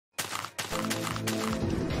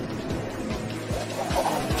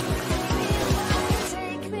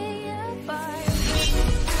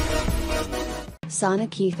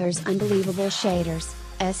Sonic Ether's Unbelievable Shaders,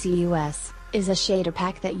 SEUS, is a shader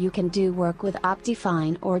pack that you can do work with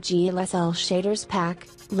OptiFine or GLSL Shaders Pack,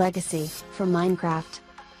 Legacy, for Minecraft.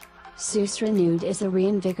 SEUS Renewed is a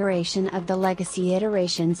reinvigoration of the legacy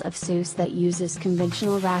iterations of SEUS that uses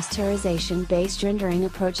conventional rasterization-based rendering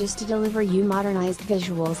approaches to deliver you modernized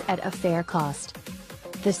visuals at a fair cost.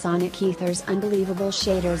 The Sonic Ether's Unbelievable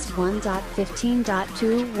Shaders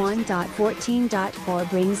 1.15.2.1.14.4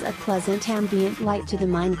 brings a pleasant ambient light to the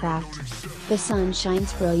Minecraft. The sun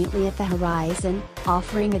shines brilliantly at the horizon,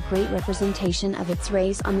 offering a great representation of its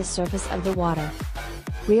rays on the surface of the water.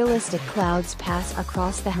 Realistic clouds pass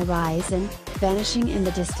across the horizon, vanishing in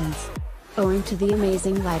the distance. Owing to the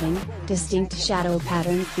amazing lighting, distinct shadow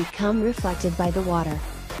patterns become reflected by the water.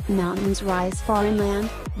 Mountains rise far inland,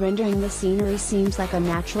 rendering the scenery seems like a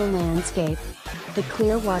natural landscape. The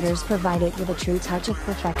clear waters provide it with a true touch of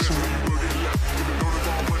perfection.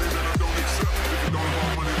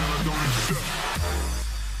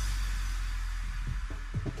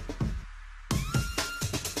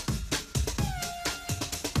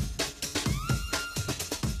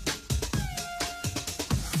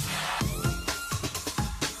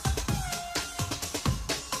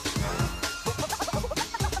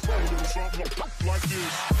 Like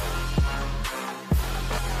this.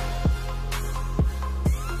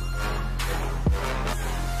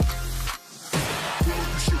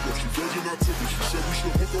 She virgin, I took it. She said we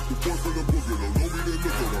should hook up the boyfriend and booger. Don't know me, then look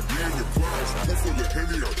at her. Me in the clouds. Full of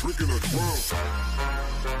Henny, I drink and I drown.